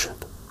operation.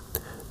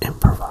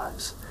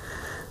 Improvise.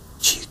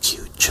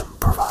 chycho.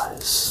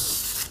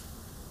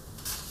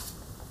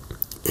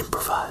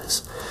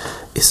 Improvise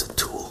is a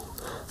tool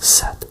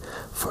set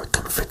for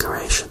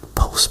configuration,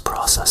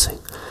 post-processing,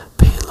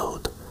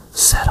 payload,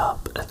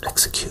 setup, and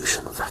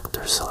execution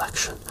vector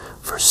selection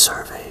for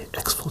survey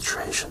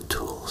exfiltration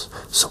tools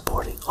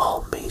supporting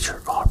all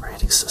major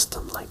operating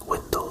systems like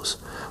Windows,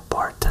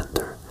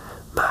 Bartender,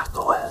 Mac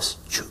OS,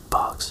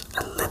 Jukebox,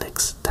 and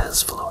Linux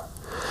Dancefloor.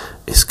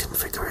 Its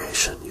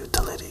configuration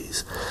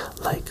utilities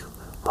like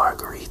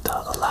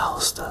Margarita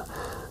allows the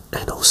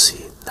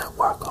NOC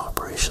Network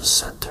Operations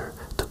Center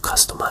to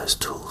customize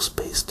tools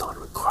based on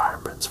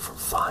requirements from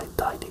fine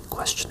dining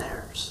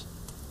questionnaires.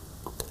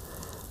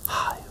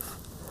 Hive.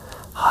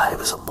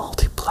 Hive is a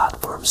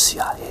multi-platform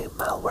CIA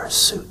malware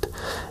suite.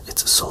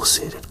 Its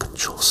associated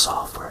control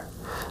software.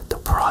 The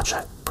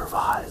project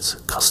provides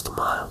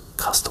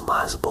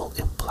customizable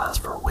implants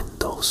for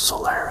Windows,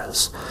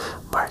 Solaris,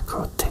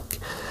 MikroTik,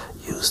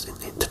 used in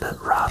internet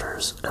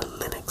routers and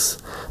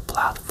Linux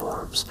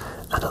platforms,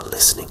 and a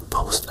listening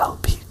post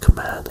LP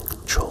command and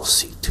control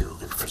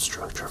C2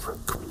 infrastructure for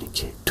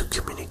to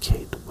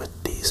communicate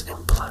with these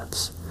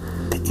implants.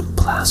 The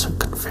implants are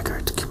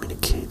configured to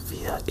communicate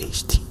via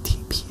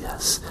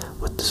HTTPS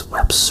with this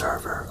web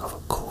server of a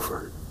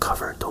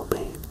cover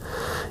domain.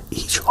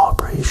 Each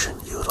operation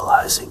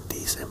utilizing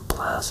these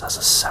implants has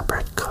a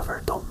separate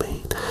cover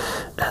domain,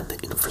 and the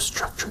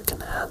infrastructure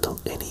can handle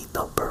any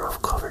number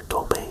of cover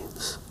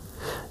domains.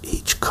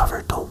 Each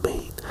cover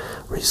domain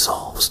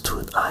resolves to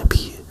an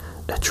IP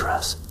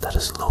address that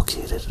is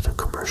located at a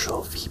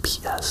commercial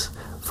VPS,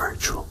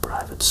 virtual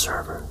private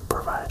server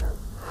provider.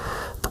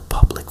 The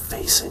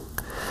public-facing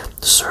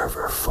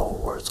server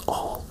forwards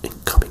all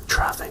incoming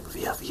traffic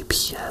via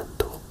VPN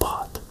to a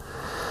bot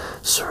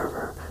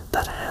server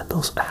that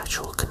handles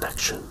actual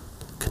connection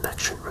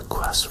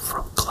requests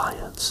from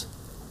clients.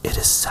 It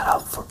is set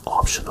up for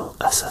optional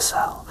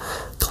SSL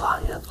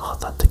client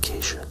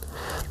authentication.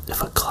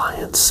 If a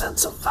client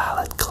sends a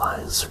valid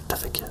client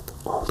certificate,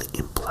 only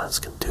implants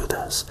can do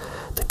this.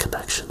 The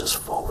connection is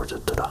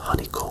forwarded to the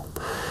Honeycomb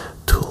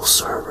tool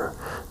server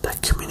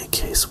that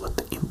communicates with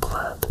the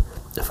implant.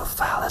 If a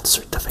valid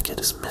certificate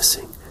is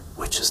missing,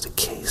 which is the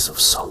case if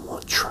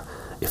someone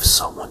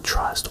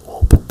tries to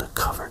open the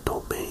cover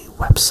domain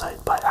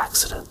website by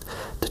accident,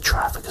 the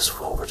traffic is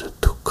forwarded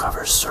to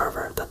cover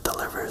server that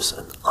delivers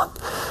an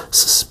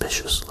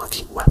unsuspicious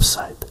looking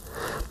website.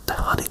 The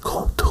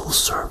Honeycomb tool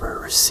server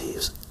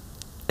receives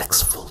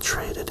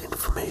exfiltrated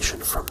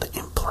information from the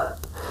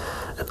implant.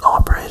 An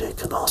operator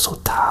can also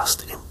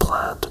task the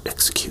implant to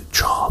execute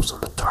jobs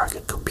on the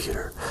target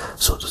computer,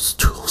 so this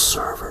tool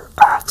server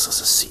acts as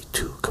a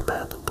C2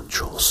 command and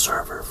control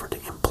server for the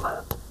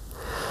implant.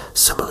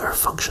 Similar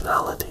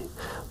functionality,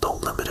 though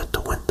limited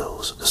to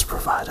Windows, is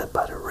provided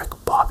by the Rick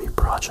Bobby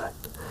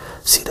project.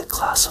 See the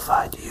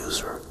classified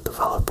user and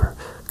developer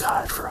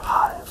guide for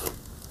Hive.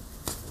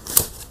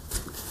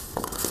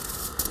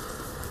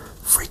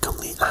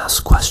 Frequently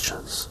asked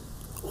questions.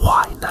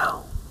 Why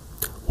now?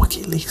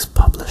 Wikileaks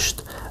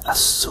published as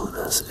soon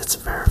as its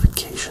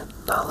verification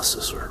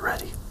analysis were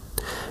ready.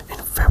 In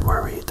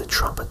February, the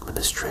Trump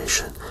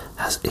administration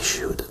has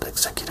issued an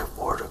executive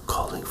order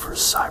calling for a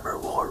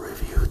cyber war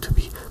review to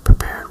be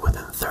prepared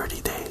within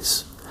 30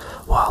 days.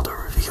 While the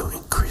review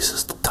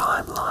increases the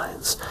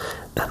timelines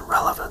and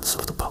relevance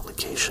of the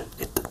publication,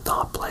 it did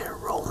not play a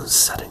role in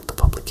setting the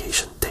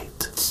publication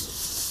date.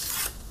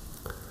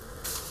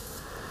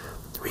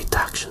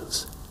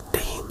 Redactions.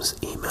 Names,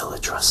 email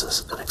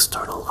addresses, and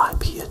external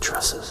IP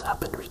addresses have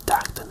been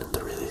redacted in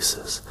the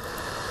releases.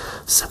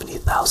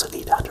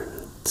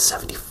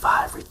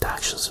 70,875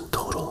 redactions in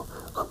total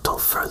until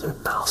further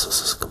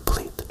analysis is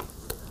complete.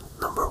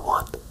 Number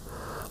 1.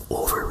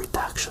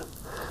 Over-redaction.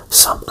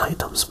 Some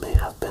items may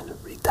have been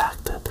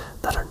redacted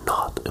that are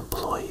not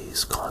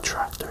employees,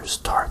 contractors,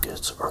 targets,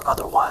 experts or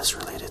otherwise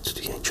related to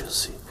the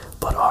agency,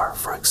 but are,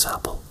 for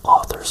example,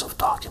 authors of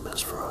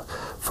documents for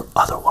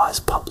otherwise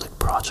public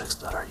projects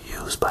that are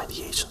used by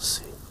the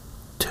agency.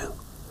 2.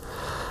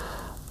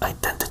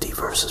 Identity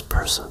versus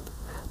person.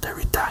 The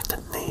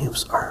redacted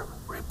names are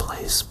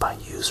replaced by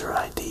user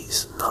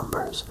IDs,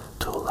 numbers,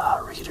 to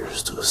allow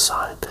readers to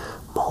assign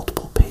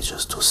multiple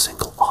pages to a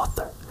single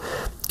author.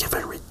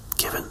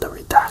 Given the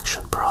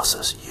redaction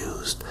process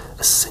used,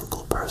 a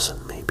single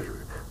person may be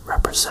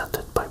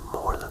represented by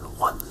more than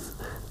one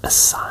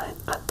assigned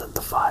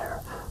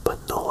identifier, but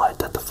no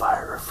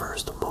identifier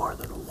refers to more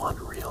than one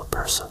real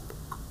person.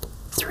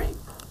 3.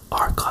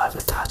 Archive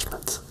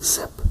attachments,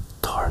 zip,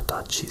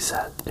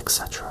 tar.gz,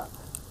 etc.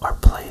 are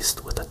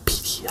placed with a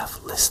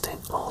PDF listing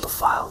all the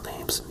file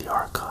names in the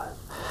archive.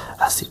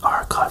 As the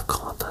archive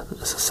content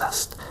is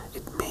assessed,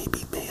 it may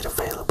be made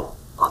available.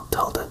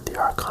 Until then, the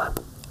archive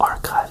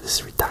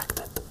is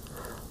redacted.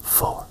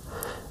 4.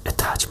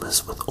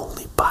 Attachments with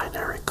only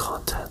binary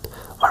content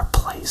are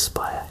placed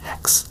by a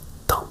hex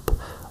dump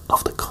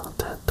of the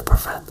content to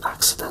prevent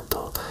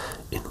accidental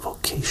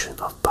invocation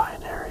of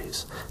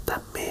binaries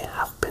that may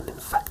have been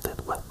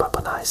infected with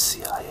weaponized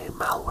CIA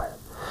malware.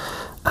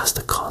 As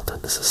the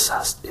content is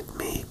assessed, it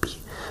may be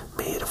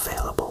made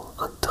available.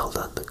 Until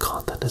then, the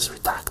content is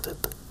redacted.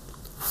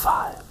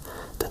 5.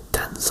 The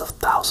tens of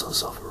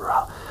thousands of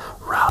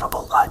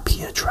routable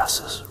IP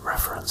addresses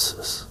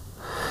references,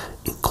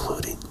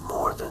 including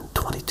more than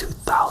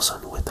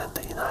 22,000 within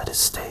the United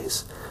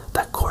States,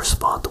 that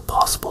correspond to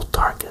possible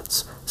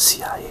targets,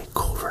 CIA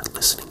covert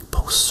listening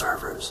post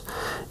servers,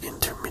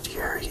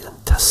 intermediary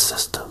and test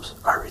systems,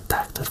 are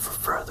redacted for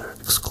further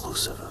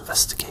exclusive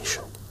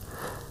investigation.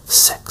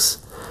 6.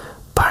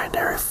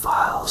 Binary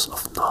files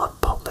of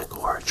non-public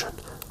origin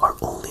are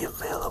only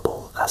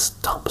available as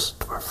dumps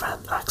to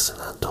prevent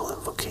accidental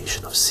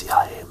invocation of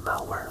CIA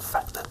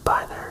malware-infected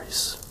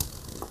binaries.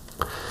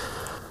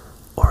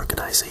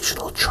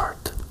 Organizational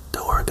chart.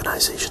 The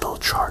organizational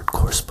chart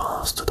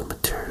corresponds to the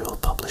material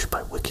published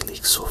by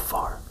Wikileaks so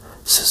far.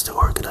 Since the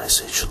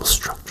organizational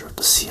structure of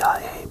the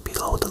CIA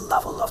below the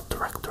level of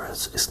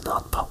directorates is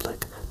not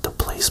public, the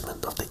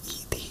placement of the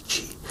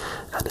EDG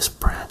and its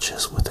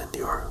branches within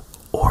the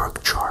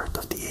org chart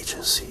of the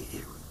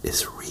agency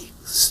is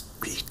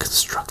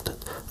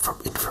reconstructed from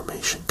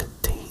information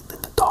contained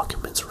in the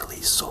documents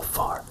released so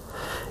far.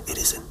 It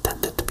is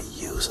intended to be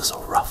used as a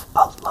rough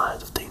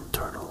outline of the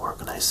internal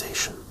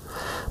organization.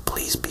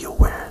 Please be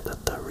aware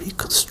that the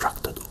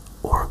reconstructed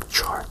org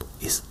chart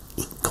is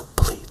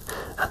incomplete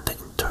and the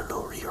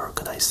internal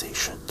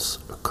reorganizations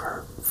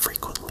occur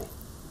frequently.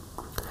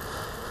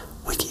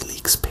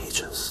 Wikileaks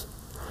pages.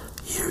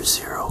 Year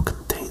 0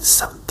 contains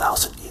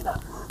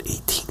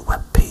 7,818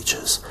 web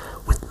pages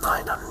with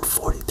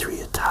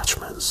 943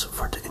 attachments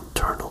for the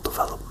internal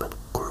development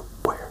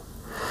groupware.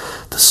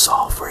 The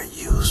software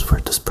used for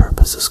this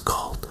purpose is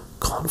called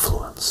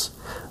Confluence,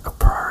 a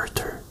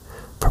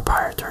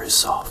proprietary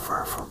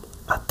software from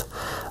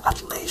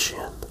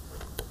Atlassian.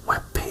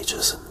 Web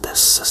pages in this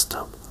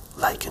system,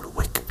 like in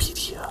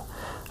Wikipedia,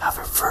 have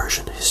a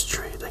version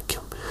history that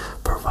can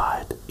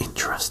provide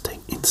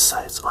interesting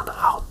insights on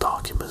how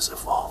documents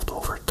evolved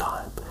over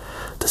time.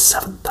 The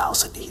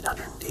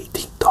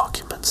 7,818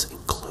 documents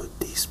include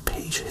these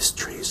page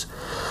histories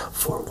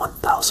for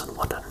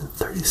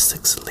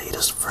 1,136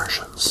 latest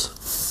versions.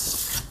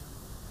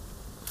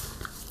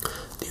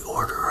 The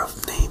order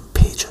of named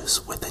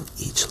pages within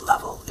each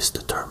level is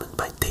determined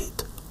by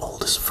date,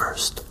 oldest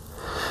first.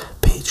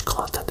 Page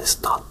content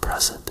is not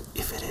present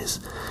if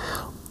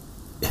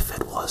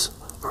it was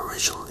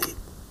originally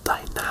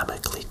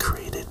dynamically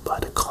created by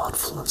the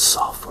Confluence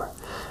software,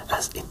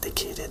 as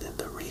indicated in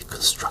the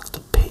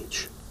reconstructed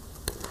page.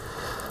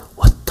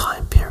 What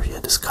time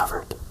period is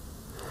covered?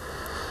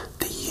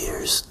 The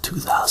years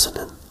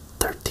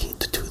 2013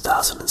 to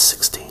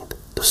 2016.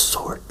 The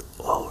sort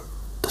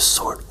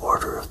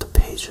order of the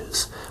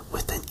pages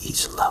within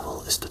each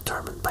level is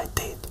determined by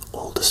date,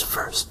 oldest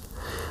first.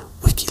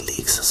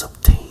 Wikileaks has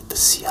obtained the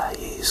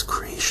CIA's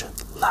creation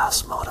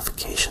last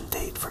modification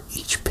date for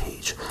each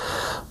page,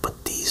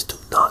 but these do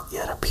not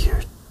yet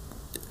appear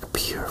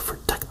for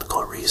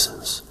technical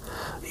reasons.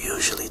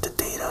 Usually the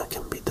data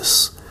can be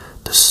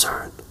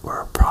discerned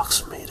or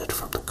approximated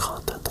from the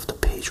content of the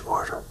page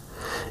order.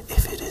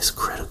 If it is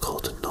critical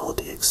to know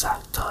the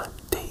exact time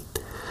date,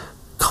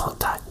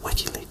 contact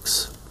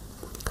Wikileaks.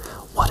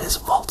 What is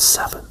Vault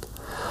 7?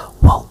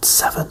 Vault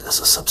 7 is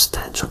a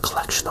substantial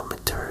collection of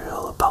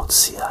material about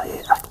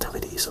CIA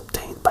activities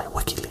obtained by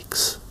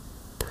Wikileaks.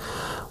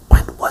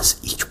 When was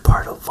each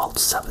part of Vault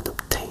 7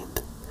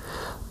 obtained?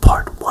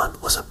 Part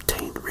 1 was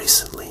obtained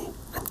recently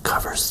and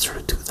covers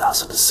through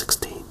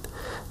 2016.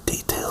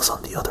 Details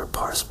on the other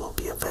parts will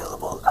be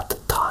available at the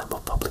time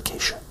of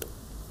publication.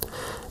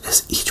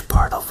 Is each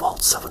part of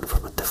Vault 7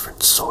 from a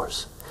different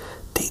source?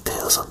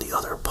 Details on the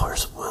other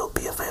parts will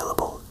be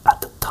available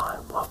at the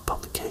time of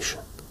publication.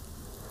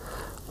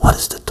 What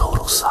is the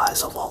total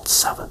size of Vault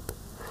 7?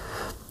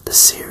 The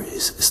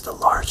series is the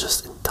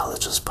largest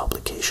intelligence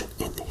publication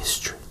in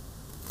history.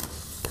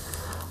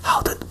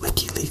 How did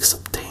Wikileaks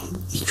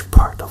obtain each part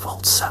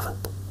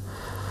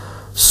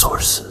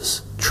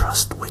sources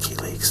trust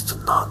Wikileaks to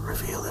not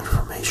reveal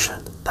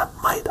information that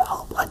might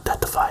help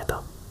identify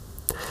them?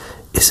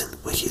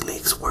 Isn't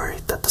Wikileaks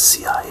worried that the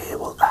CIA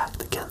will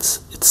act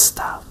against its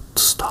staff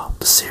to stop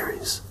the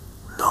series?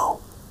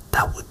 No,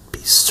 that would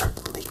be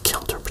certainly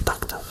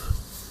counterproductive.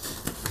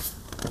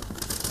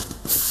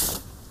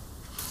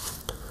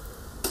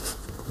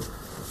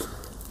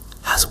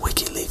 Has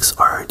Wikileaks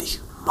already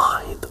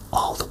mined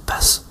all the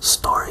best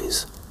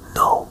stories?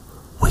 No,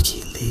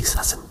 Wikileaks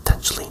has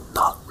intentionally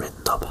not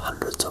written up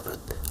hundreds of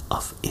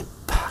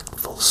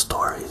impactful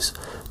stories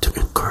to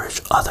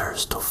encourage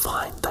others to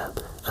find them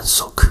and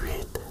so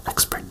create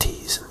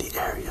expertise in the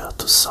area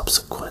to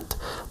subsequent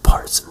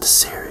parts in the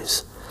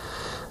series.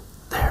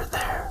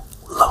 There,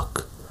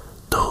 look,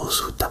 those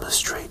who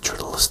demonstrate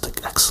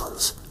journalistic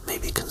excellence may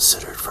be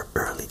considered for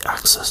early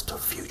access to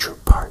future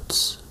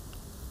parts.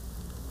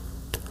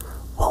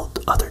 Won't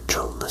other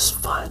journalists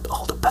find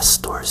all the best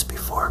stories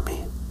before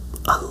me?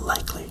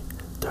 Unlikely.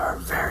 There are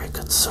very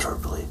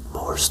considerably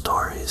more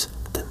stories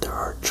than there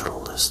are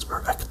journalists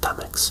or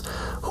academics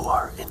who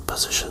are in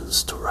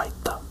positions to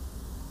write them.